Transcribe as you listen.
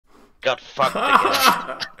got fucked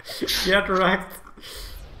again. Get wrecked.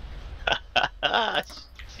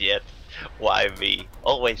 Shit. Why me?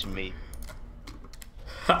 Always me.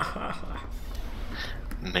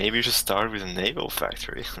 Maybe you should start with a naval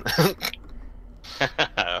factory.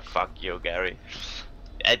 Fuck you, Gary.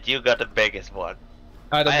 And you got the biggest one.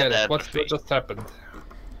 I don't I get had it. What empathy. just happened?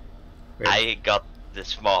 Wait, I got the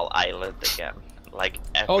small island again. Like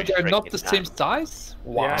every Oh, they're not freaking the time. same size?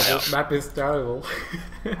 Wow. yeah, this map is terrible.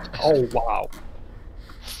 Oh, wow.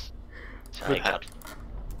 So I got...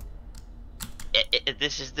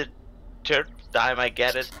 this is the third time I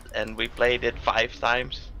get it, and we played it 5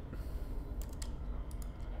 times.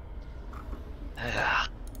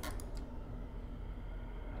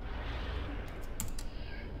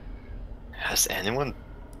 Has anyone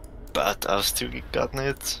but us two gotten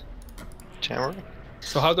it, Jammer?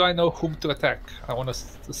 So how do I know whom to attack? I want to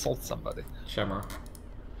assault somebody. Shemmer.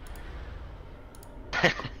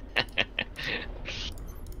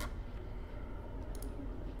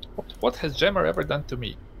 What has Jammer ever done to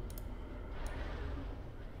me?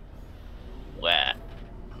 Well,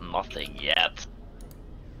 nothing yet.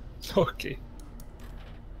 Okay.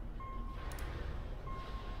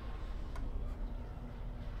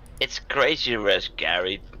 It's crazy rush,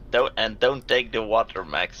 Gary. Don't take the water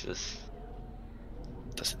maxes.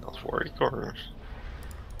 Does it not work, or...?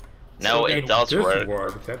 No, it does work.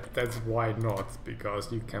 That's why not,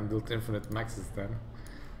 because you can build infinite maxes then.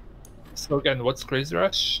 So again, what's Crazy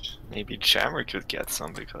Rush? Maybe Jammer could get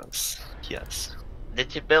some, because... Yes.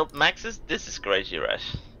 Did you build maxes? This is crazy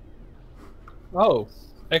rush. Oh,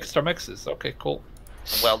 extra maxes. Okay, cool.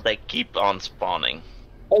 Well, they keep on spawning.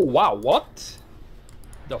 Oh wow, what?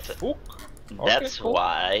 The fuck? That's cool.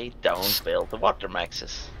 why don't build the water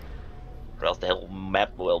maxes. Or else the whole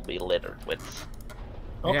map will be littered with.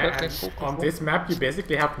 Okay, yeah, okay, and cool, on cool. this map you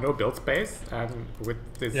basically have no build space, and with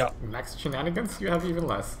this Yeah. max shenanigans you have even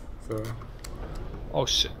less. So Oh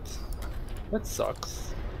shit. That sucks.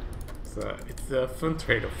 it's a fun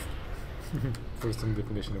trade-off. For some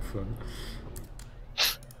definition of fun.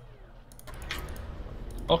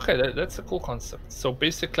 Okay, that's a cool concept. So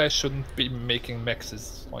basically I shouldn't be making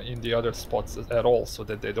maxes in the other spots at all, so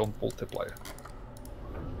that they don't multiply.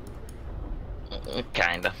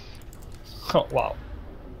 Kinda. Oh, wow.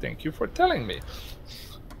 Thank you for telling me.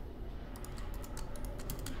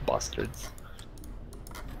 Bastards.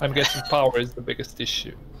 I'm guessing power is the biggest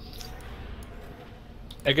issue.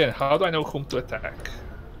 Again, how do I know whom to attack?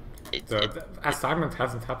 The assignment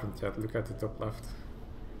hasn't happened yet. Look at the top left.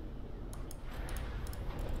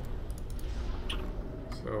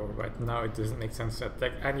 So right now it doesn't make sense to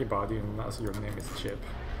attack anybody unless your name is Chip.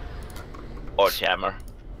 Or Jammer.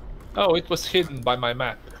 Oh, it was hidden by my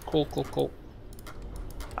map. Cool, cool, cool.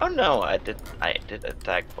 Oh no, I did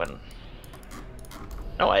attack when...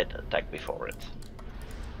 No, I attacked before it.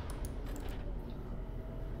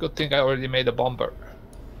 Good thing I already made a bomber.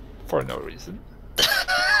 For no reason.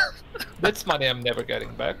 That's money I'm never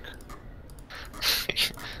getting back.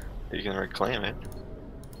 You can reclaim it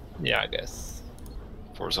Yeah, I guess.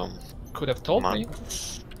 for some Could have told me.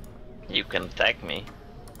 months. You can attack me.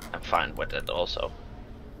 I'm fine with it also.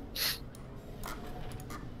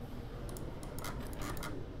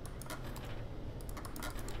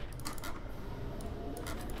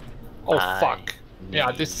 Oh I fuck.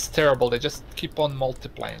 Yeah, this is terrible. They just keep on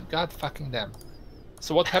multiplying. God fucking damn.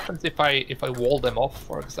 So what happens if I wall them off,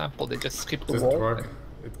 for example? They just skip the Doesn't wall? work.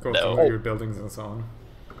 It goes No. over your buildings and so on.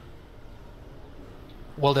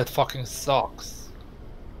 Well, that fucking sucks.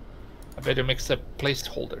 I better make some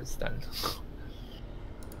placeholders then.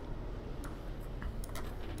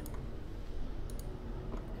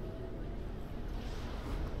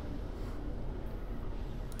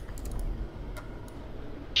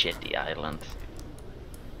 Shitty island.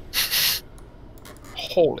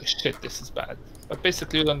 Holy shit, this is bad. But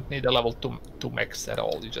basically you don't need a level 2 max at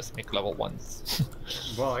all, you just make level 1s.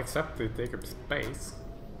 Well, except they take up space.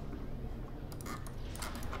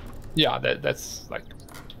 Yeah, that's like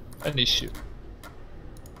an issue.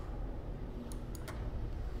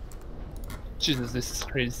 Jesus, this is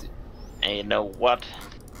crazy. And you know what?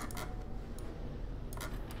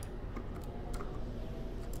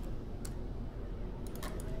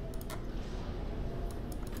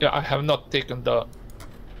 Yeah, I have not taken the...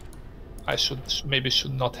 I maybe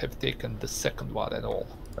should not have taken the second one at all,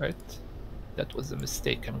 right? That was a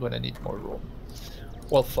mistake, I'm gonna need more room.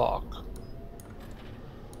 Well, fuck.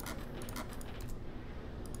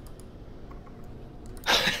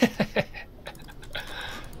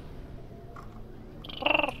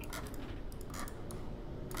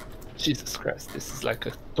 Jesus Christ, this is like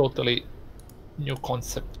a totally new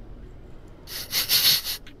concept.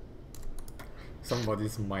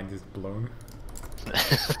 Somebody's mind is blown.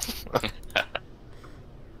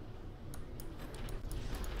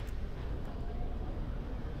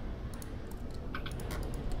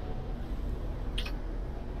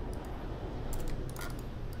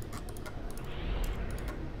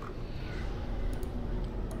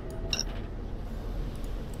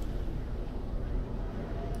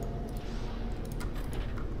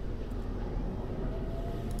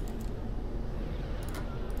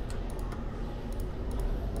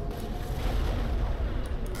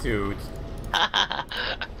 Dude.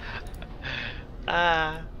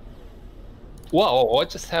 Whoa, what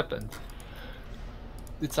just happened?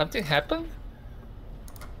 Did something happen?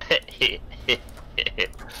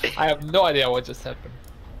 I have no idea what just happened.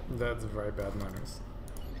 That's very bad manners.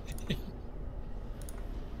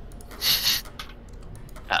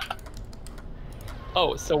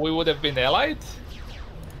 Oh, so we would have been allied?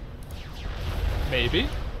 Maybe.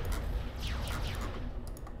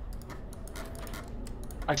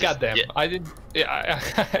 Goddamn! yeah. I didn't. Yeah,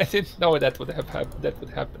 I didn't know that would have that would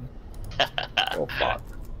happen. Oh fuck!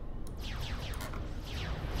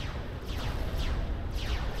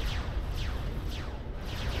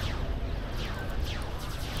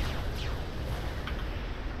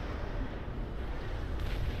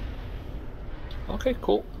 Okay,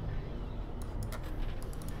 cool.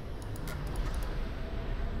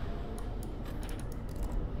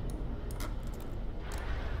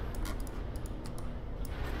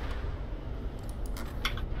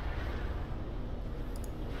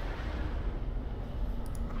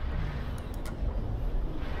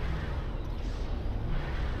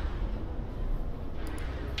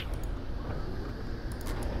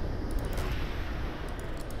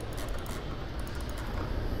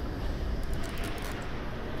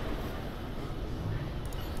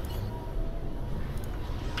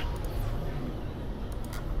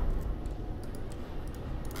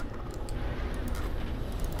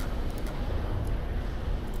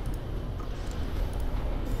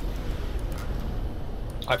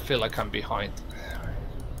 I feel like I'm behind.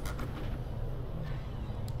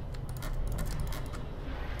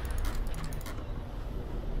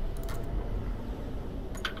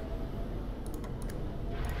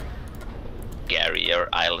 Gary, your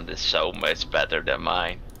island is so much better than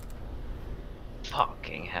mine.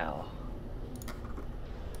 Fucking hell.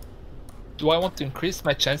 Do I want to increase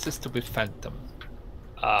my chances to be Phantom?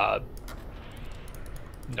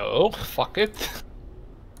 No, fuck it.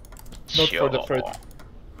 Not for the first.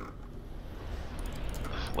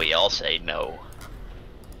 We all say no.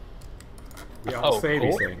 We all Oh, say cool.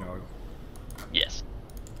 we say no. Yes.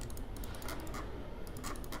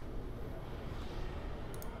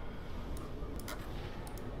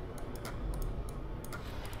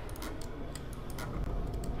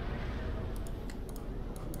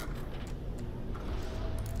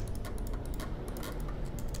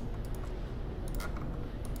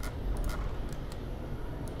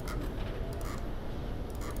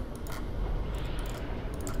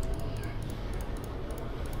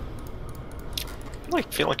 I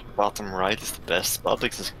feel like bottom right is the best spot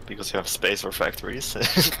because you have space for factories.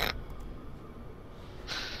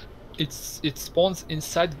 It spawns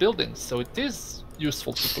inside buildings, so it is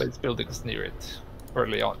useful to place buildings near it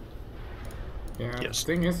early on. Yeah, Yes. the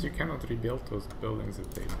thing is, you cannot rebuild those buildings if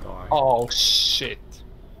they die. Oh shit!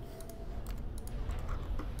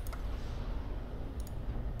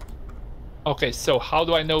 Okay, so how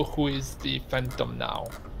do I know who is the Phantom now?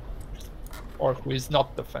 Or who is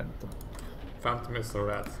not the Phantom? Phantom is a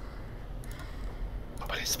rat.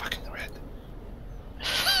 Nobody's fucking red.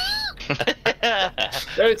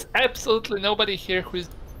 There is absolutely nobody here who is.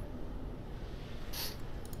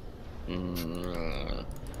 Mm,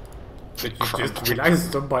 Did you just realize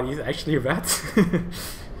somebody is actually a rat?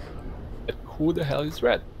 Who the hell is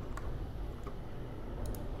red?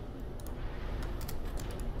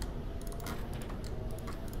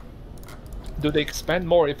 Do they expand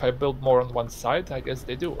more if I build more on one side? I guess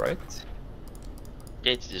they do, right?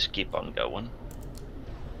 it's just keep on going.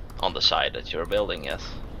 On the side that you're building, yes.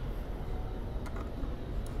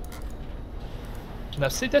 Now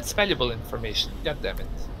see, that's valuable information. God damn it.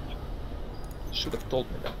 Should have told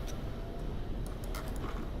me that.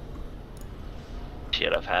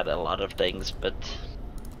 Should have had a lot of things, but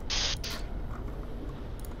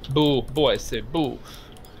Boo, boo, I say boo.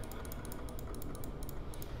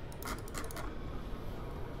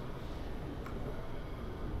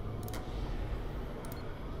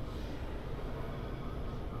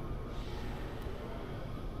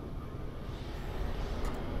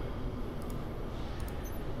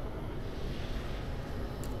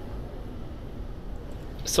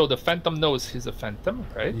 So the Phantom knows he's a Phantom,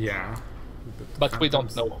 right? Yeah. But we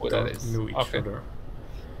don't know who that is. Okay.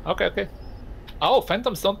 Okay. Oh,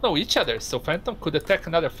 Phantoms don't know each other, so Phantom could attack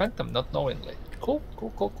another Phantom not knowingly. Cool.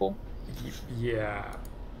 Yeah.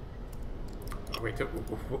 Wait,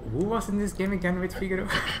 who was in this game again with Figaro?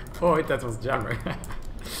 Oh, wait, that was Jammer.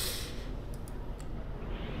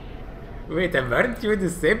 Wait, and weren't you in the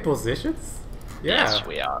same positions? Yeah. Yes,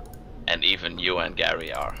 we are. And even you and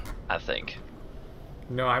Gary are, I think.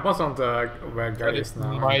 No, I was on the where Gary is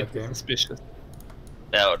now in that game. Suspicious.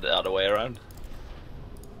 No, the other way around.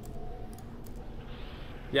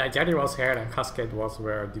 Yeah, Gary was here and Cascade was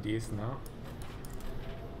where DD is now.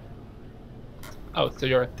 Oh, so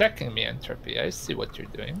you're attacking me, Entropy. I see what you're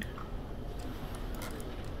doing.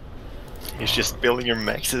 He's just building your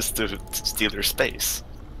maxes to steal your space.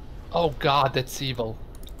 Oh god, that's evil.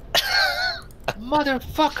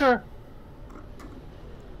 Motherfucker!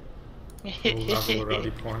 Level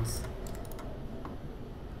rally points.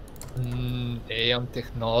 Aeon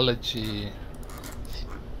technology.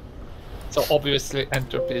 So obviously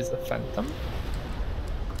Entropy is a Phantom.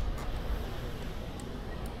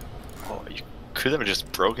 Oh, you could have just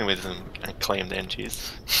broken with him and claimed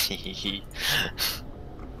NGs.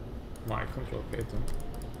 My control Peyton.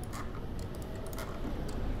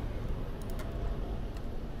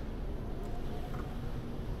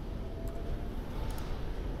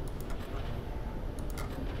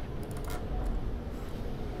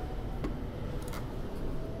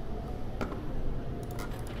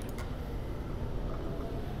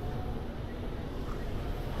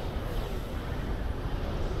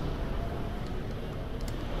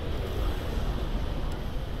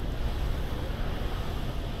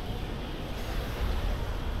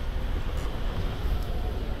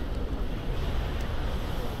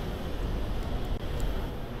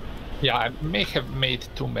 Yeah, I may have made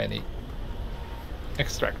too many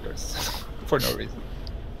extractors for no reason.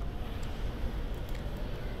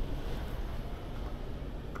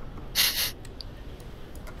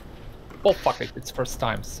 Oh fuck it, it's first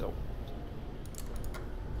time, so...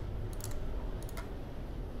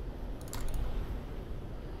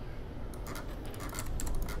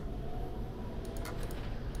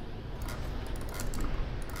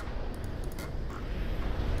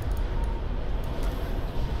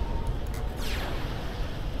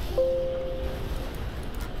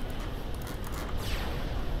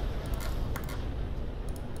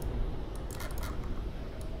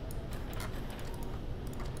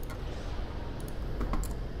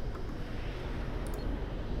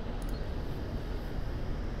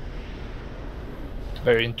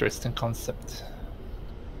 Very interesting concept.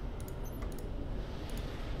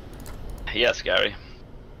 Yes, Gary.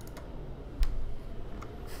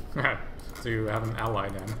 So you have an ally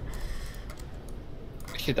then.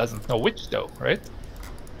 He doesn't know which though, right?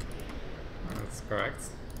 That's correct.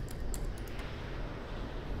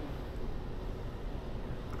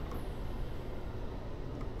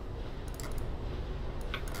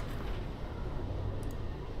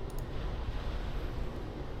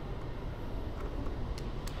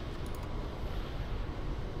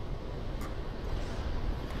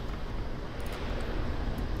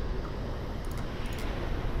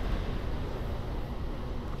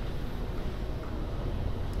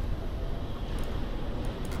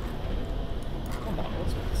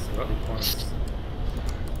 Points.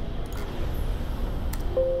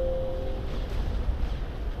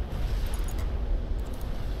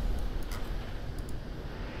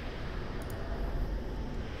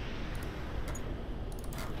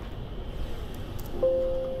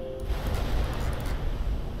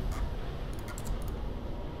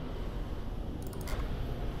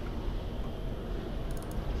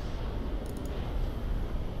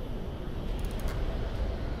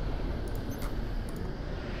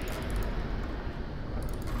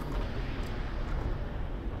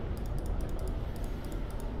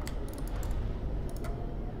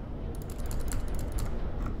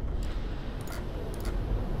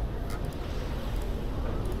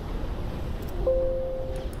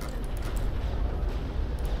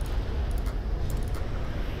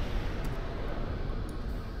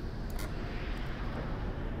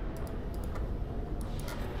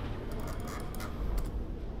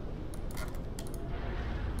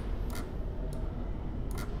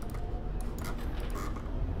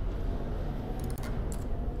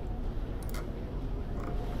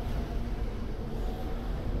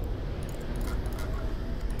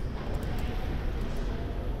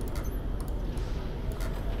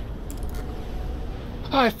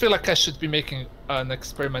 I feel like I should be making an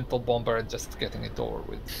experimental bomber and just getting it over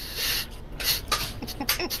with.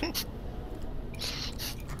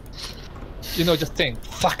 You know, just saying,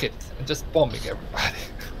 fuck it, and just bombing everybody.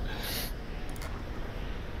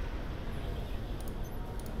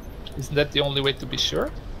 Isn't that the only way to be sure?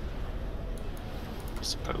 I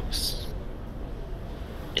suppose.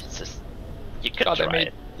 It's just you could God, I try made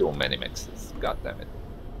it. too many mixes. God damn it.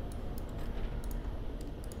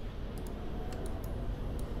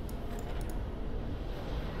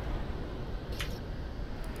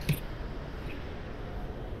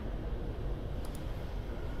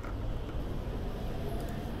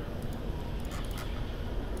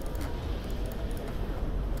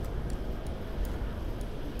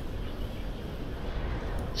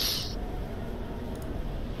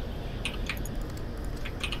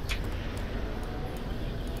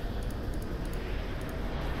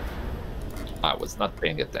 I was not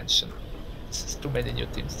paying attention. This is too many new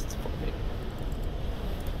teams for me.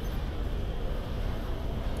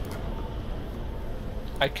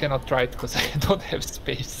 I cannot try it because I don't have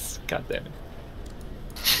space. God damn it.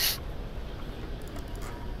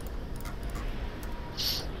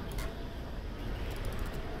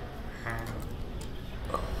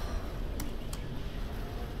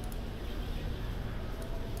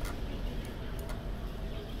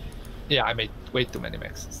 Yeah, I made way too many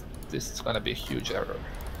mixes. This is gonna be a huge error.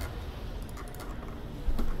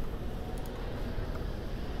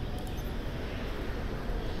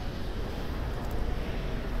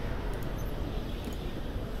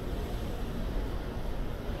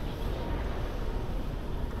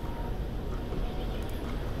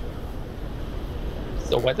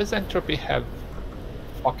 So why does Entropy have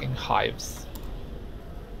fucking hives?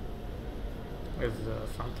 With the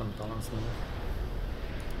Phantom Balance move.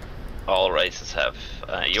 All races have.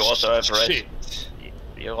 You also have red. Shit.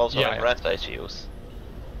 You also Yeah, have yeah. red ICUs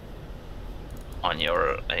on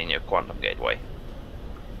your in your quantum gateway.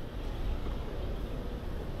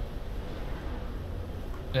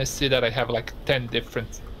 I see that I have like 10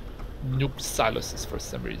 different noob siluses for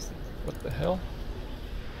some reason. What the hell?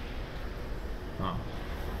 Oh.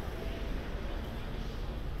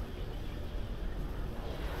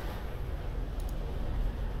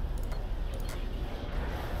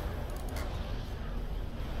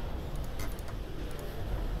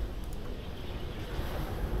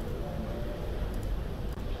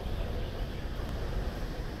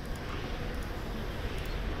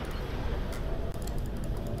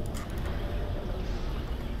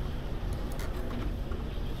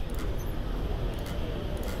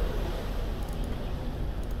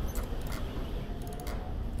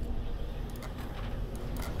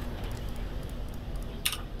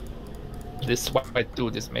 This white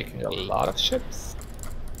dude is making a lot of ships.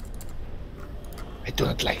 I do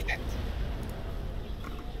not like that.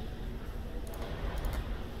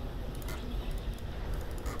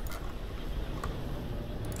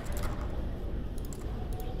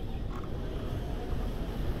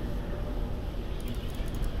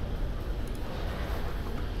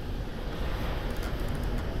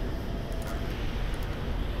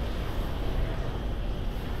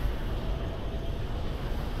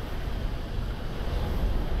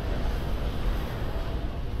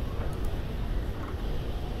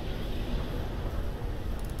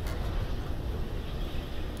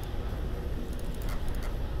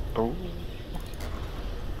 Oh.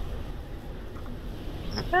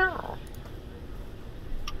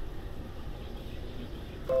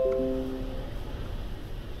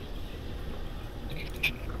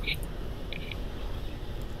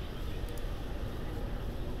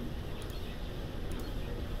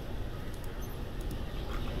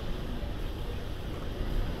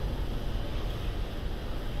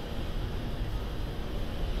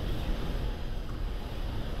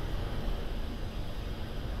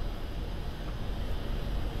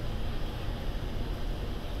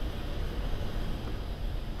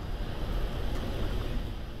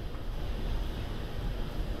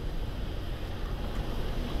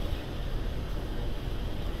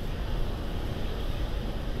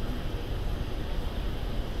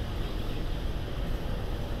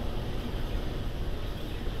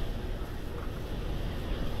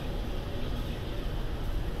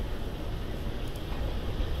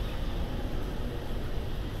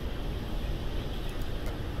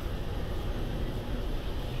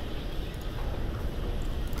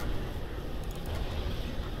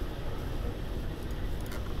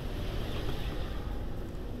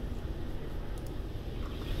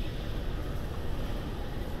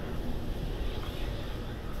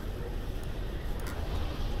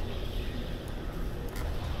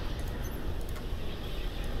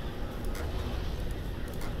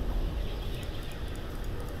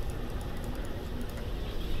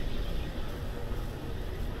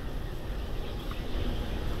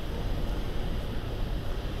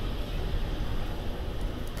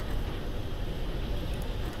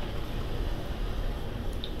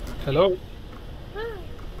 Hello?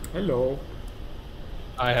 Hello.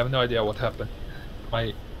 I have no idea what happened.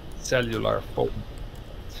 My cellular phone.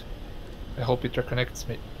 I hope it reconnects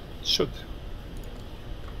me. It should.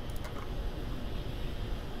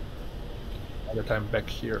 Now that I'm back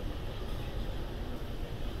here.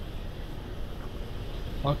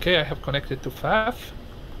 Okay, I have connected to FAF.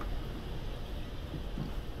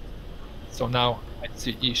 So now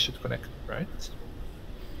ICE should connect, right?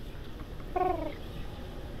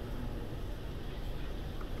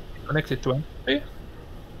 Connected to Entropy.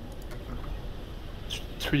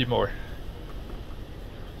 3 more.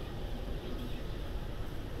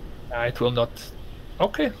 It will not.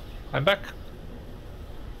 Okay, I'm back.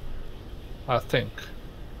 I think.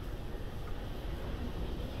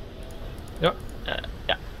 Yeah.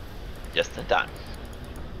 Yeah, just in time.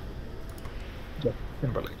 Yeah,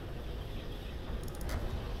 Kimberly.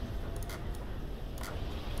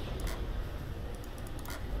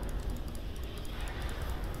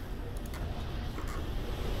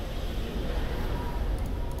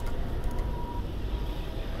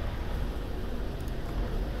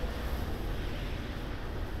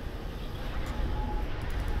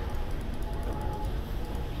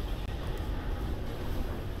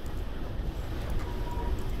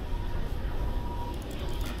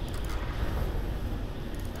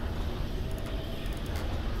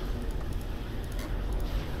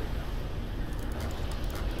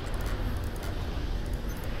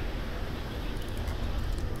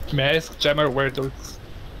 May I ask, Jammer, where those...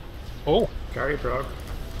 Oh, Gary Brock.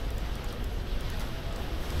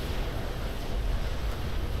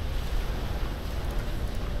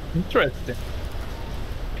 interesting.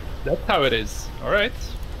 That's how it is. Alright.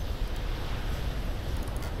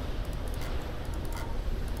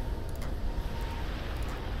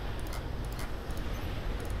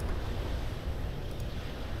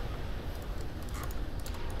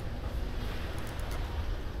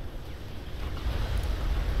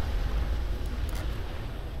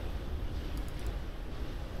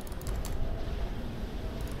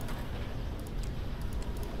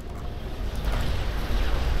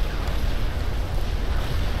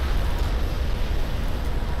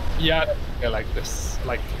 Yeah, I don't think I like this,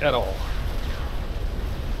 like, at all.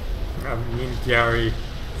 Mean Gary.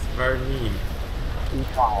 It's very mean.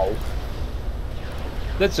 Wow.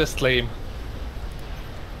 That's just lame.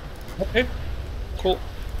 Okay, cool.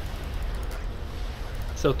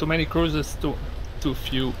 So too many cruisers, too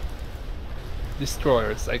few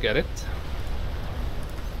destroyers, I get it.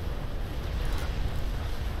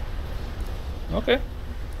 Okay.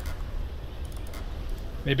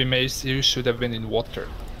 Maybe Mace, you should have been in water.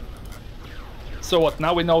 So what,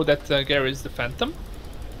 now we know that Gary is the Phantom?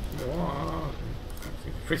 Wow.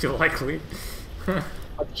 Pretty likely.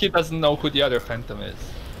 But he doesn't know who the other Phantom is.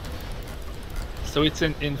 So it's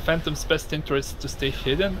in Phantom's best interest to stay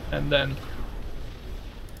hidden and then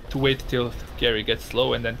to wait till Gary gets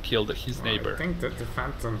low and then kill his neighbor. I think that the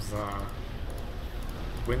Phantoms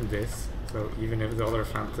win this, so even if the other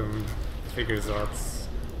Phantom figures out,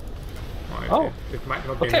 well, it might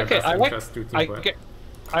not be in their best interest to team up.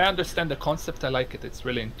 I understand the concept, I like it, it's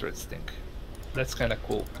really interesting. That's kinda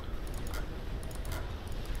cool.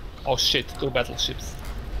 Oh shit, 2 battleships.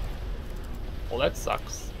 Well, that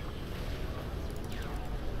sucks.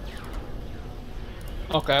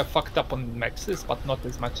 Okay, I fucked up on Maxis, but not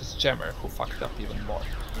as much as Jammer, who fucked up even more.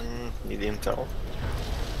 Medium tell.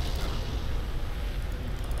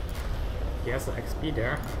 He has the XP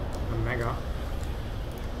there, a Mega.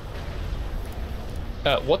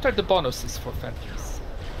 What are the bonuses for Phantoms?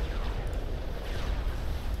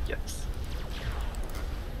 Yes.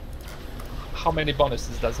 How many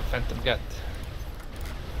bonuses does a Phantom get?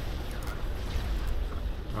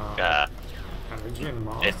 Energy and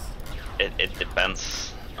mass. It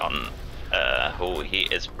depends on who he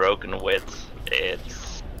is broken with.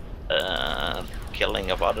 It's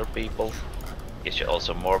killing of other people. Gives you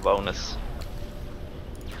also more bonus.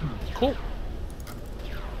 Cool.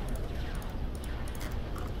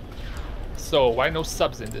 So why no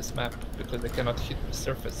subs in this map? Because they cannot hit the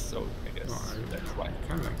surface, so I guess that's why.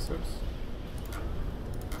 Can make subs.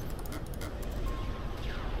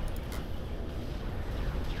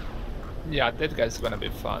 Yeah, that guy's gonna be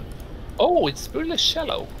fun. Oh, it's really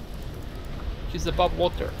shallow. He's above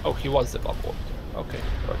water. Oh, he was above water. Okay,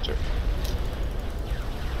 roger.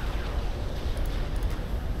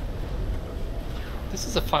 This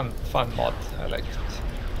is a fun mod. I like it.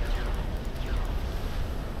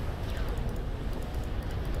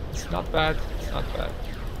 It's not bad. It's not bad.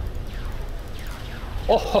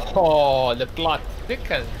 Oh, the plot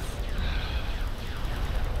thickens.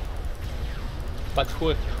 But who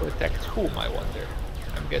attacked whom, I wonder?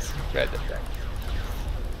 I'm guessing red attack.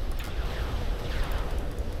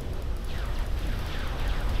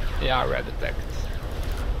 Yeah, red attacked.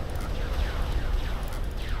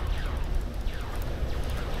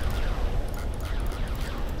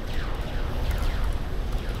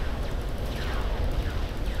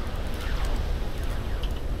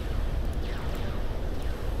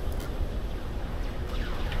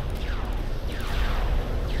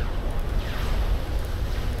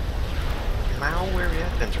 Now where are we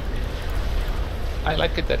at, Entropy? I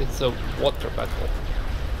like it that it's a water battle.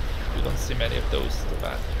 You don't see many of those too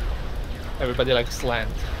bad. Everybody likes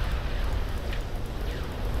land.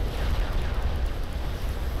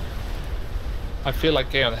 I feel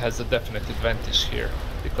like Aeon has a definite advantage here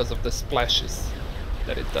because of the splashes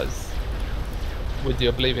that it does with the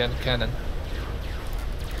Oblivion cannon.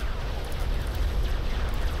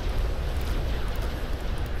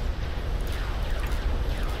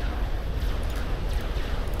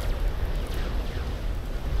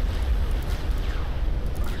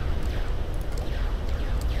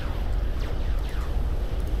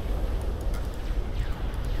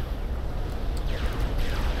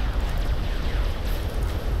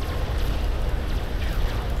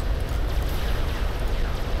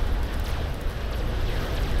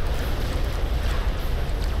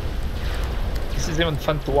 Even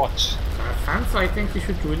fun to watch. Fans, I think you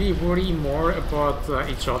should really worry more about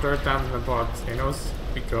each other than about Enos,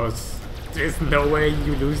 because there's no way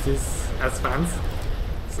you lose this as fans.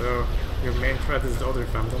 So your main threat is the other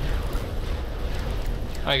fandom.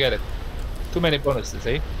 I get it. Too many bonuses,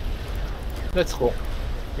 eh? That's cool.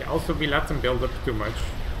 Yeah, also we let them build up too much.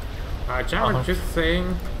 Jared just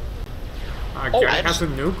saying Gary has a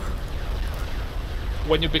nuke.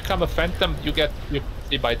 When you become a phantom, you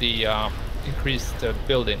see by the increased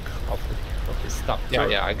building of the stuff. Yeah,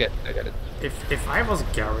 yeah, I get it. If I was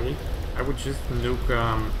Gary, I would just nuke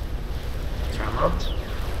Jammer.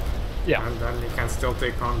 Yeah. And then he can still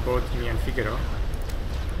take on both me and Figaro.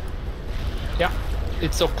 Yeah,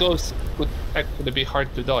 it's so close, it could actually be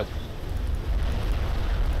hard to dodge.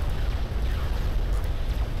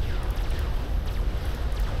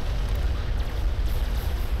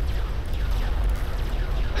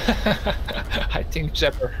 I think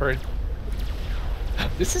Jepper heard.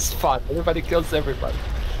 This is fun. Everybody kills everybody.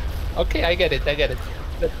 Okay, I get it.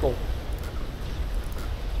 Let's go.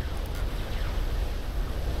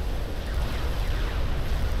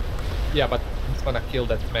 Yeah, but it's gonna kill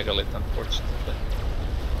that megalith, unfortunately.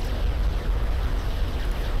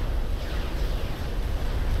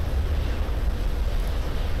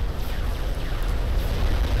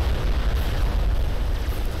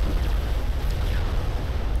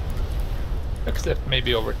 Except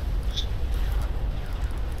maybe over.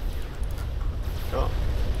 Oh.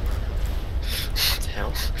 What the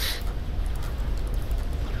hell?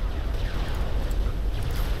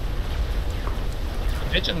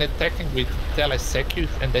 Imagine attacking with Telesecute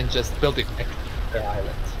and then just building their island.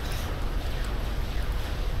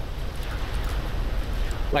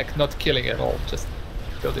 Like not killing at all, just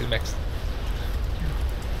building next.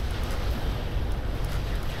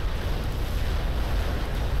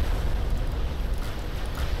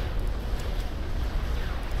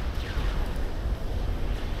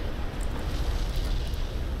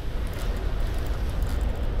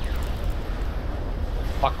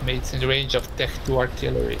 Fuckmates in the range of Tech 2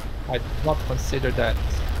 artillery. I did not consider that.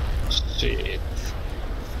 Shit.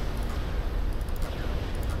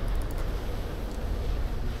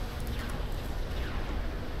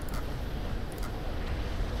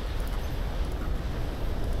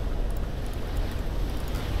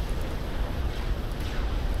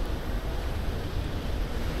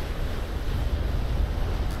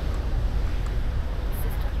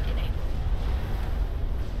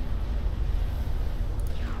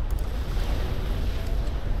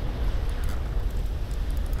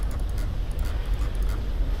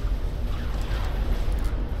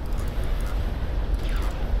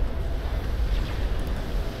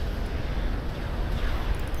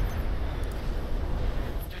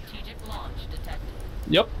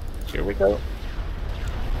 Yep, here we go.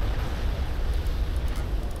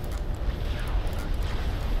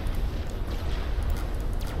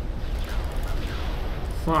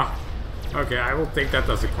 Okay, I will take that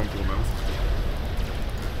as a compliment.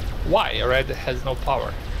 Why? Red has no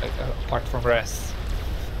power, apart from rest.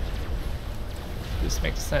 This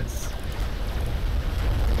makes sense.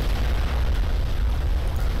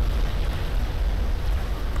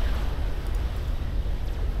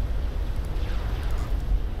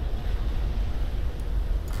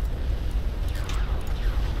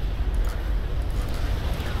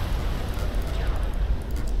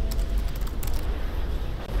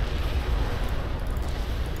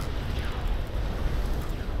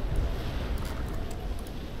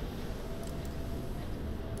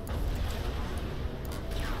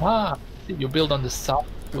 Ah, you build on the south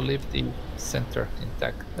to leave the center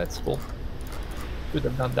intact. That's cool. Could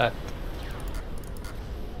have done that.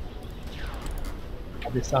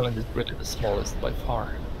 This island is really the smallest by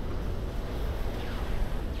far.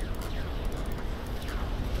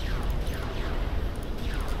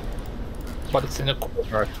 But it's in a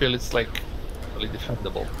corner. I feel it's like really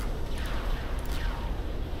defendable.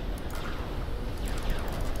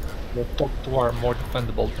 The top two are more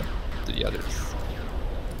defendable than the others.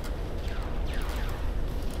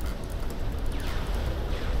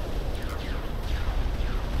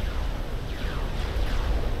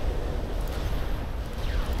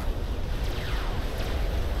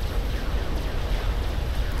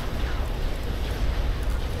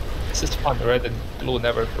 This is fun. Red and blue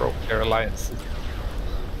never broke their alliances.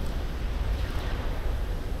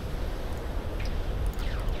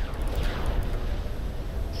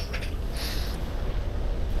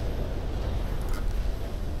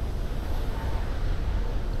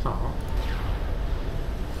 Oh.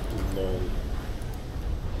 Lol.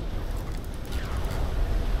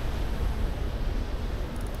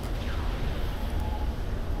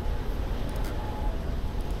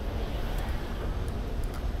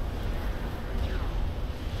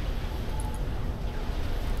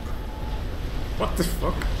 What the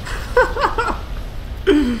fuck?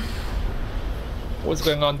 What's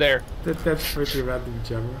going on there? That's pretty random,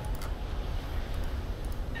 Jammer.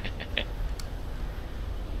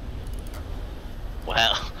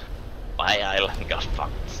 Well, my island got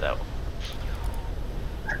fucked, so...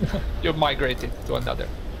 You're migrating to another.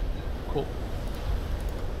 Cool.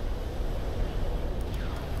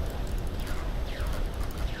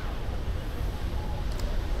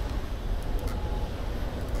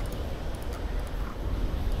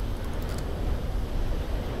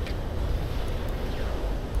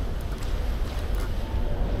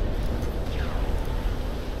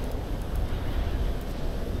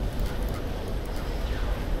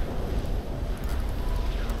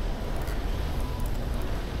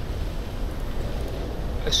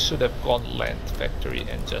 I should have gone land factory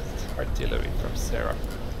and just artillery from Sarah.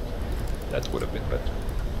 That would have been better.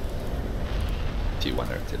 T1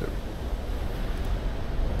 artillery.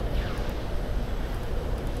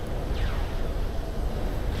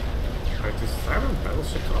 Are the 7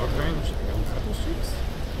 battleships outrange young battleships?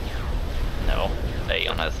 No,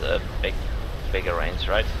 Leon has a bigger range,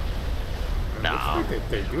 right? And No. looks like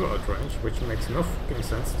they do outrange, which makes no fucking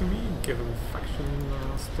sense to me, given faction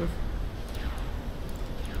stuff.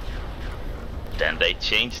 Then they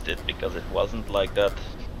changed it because it wasn't like that.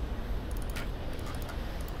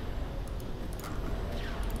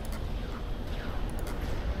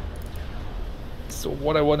 So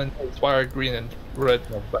what I want to know is why are green and red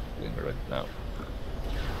not battling right now?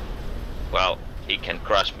 Well, he can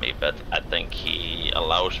crush me, but I think he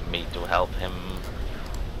allows me to help him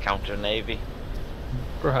counter navy.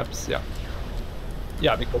 Perhaps, yeah.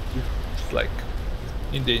 Yeah, because it's like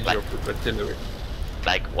in danger of artillery.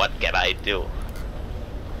 Like, what can I do?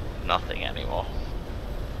 Nothing anymore.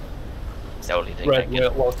 The only thing I Red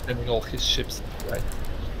can... while sending all his ships, right?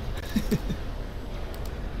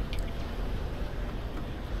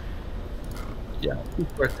 Yeah,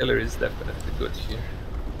 artillery is definitely good here.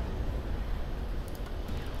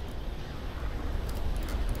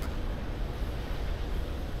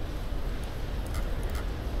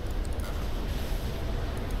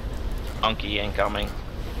 Monkey incoming.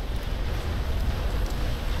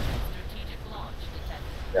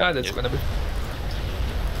 Yeah, that's gonna be...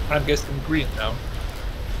 I'm guessing green now.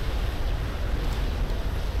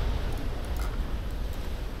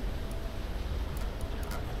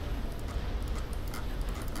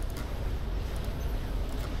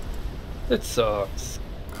 That sucks.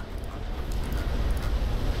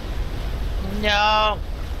 No!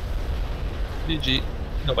 GG.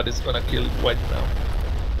 Nobody's gonna kill white now.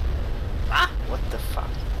 Ah! What the fuck?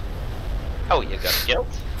 Oh, you got killed?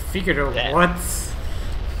 Figure out Damn. what?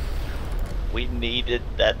 We needed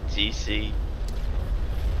that GC.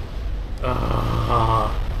 I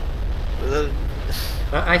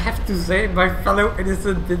have to say, my fellow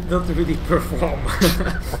innocent did not really perform.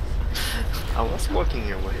 I was walking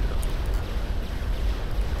your way though.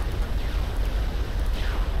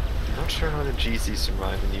 Not sure how the GC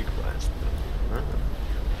survived the nuke blast. Huh?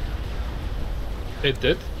 It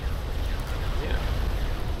did? Yeah.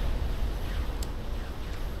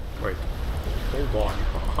 Wait, hold on.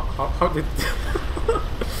 How did...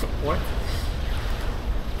 what?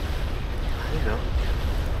 I don't know.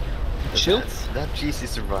 But Shields? That GC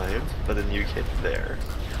survived, but the nuke hit there.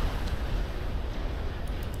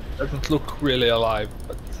 Doesn't look really alive,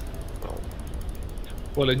 but Well,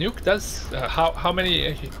 Well, a nuke does. How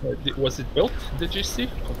many was it built? Did you see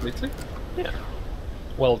completely? Yeah.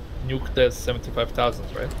 Well, nuke does 75,000,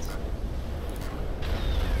 right?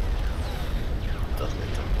 Doesn't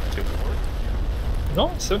it do more?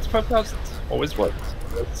 No, 75,000. Always was.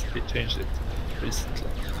 They changed it recently.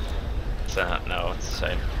 So no, it's the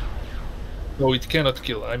same. No, it cannot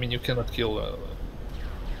kill. I mean, you cannot kill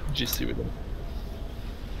GC with them.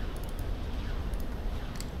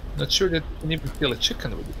 Not sure that you can even kill a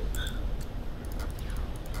chicken with it.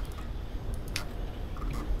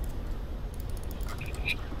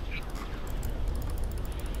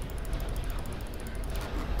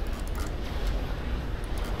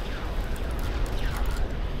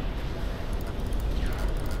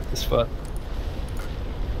 It's fun.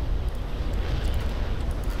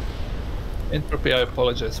 Entropy, I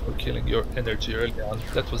apologize for killing your energy early on.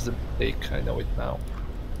 That was a mistake, I know it now.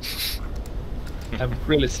 I'm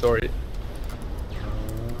really sorry.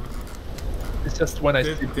 It's just when I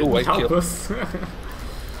see blue, I kill. Us.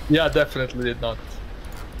 Yeah, definitely did not.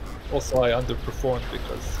 Also, I underperformed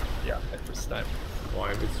because, yeah, my first time.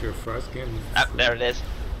 Why? It's your first game. Ah, there it is.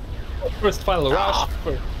 First final rush,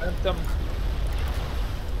 first Phantom.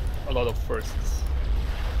 A lot of firsts.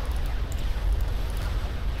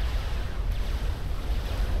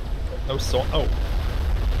 No song. Oh.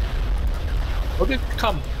 How did it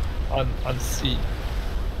come on C?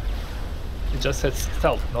 It just said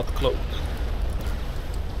stealth, not cloak.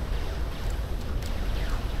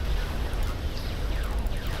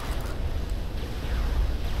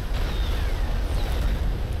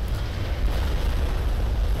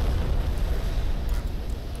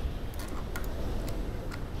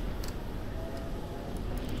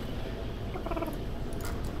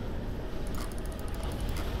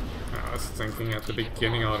 I was thinking at the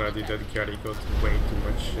beginning already that Gary got way too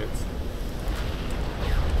much shit.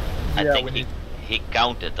 I Yeah, think he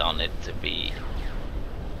counted on it to be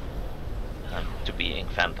being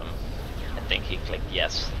Phantom. I think he clicked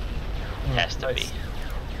yes. Has to be.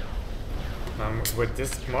 nice. With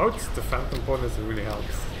this mode, the Phantom bonus really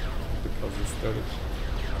helps because it's storage.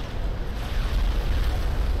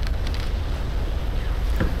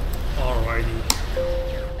 Alrighty.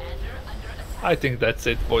 I think that's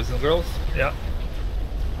it, boys and girls. Yeah.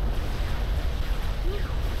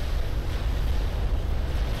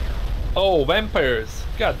 Oh, vampires!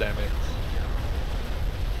 God damn it.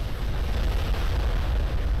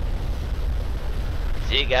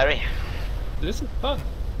 See you, Gary. This is fun.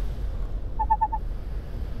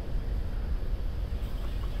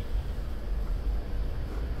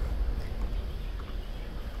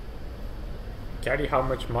 Gary, how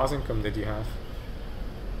much mass income did you have?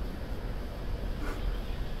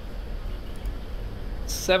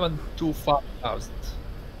 725,000.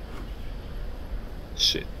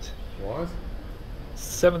 Shit. What?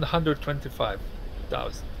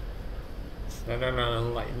 725,000.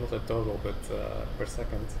 No, like not a total, but per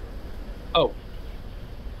second. Oh.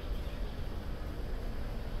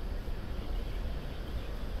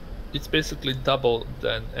 It's basically double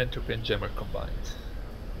than Entropy and Gemmer combined.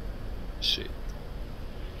 Shit.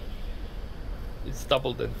 It's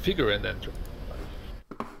double than Figure and Entropy.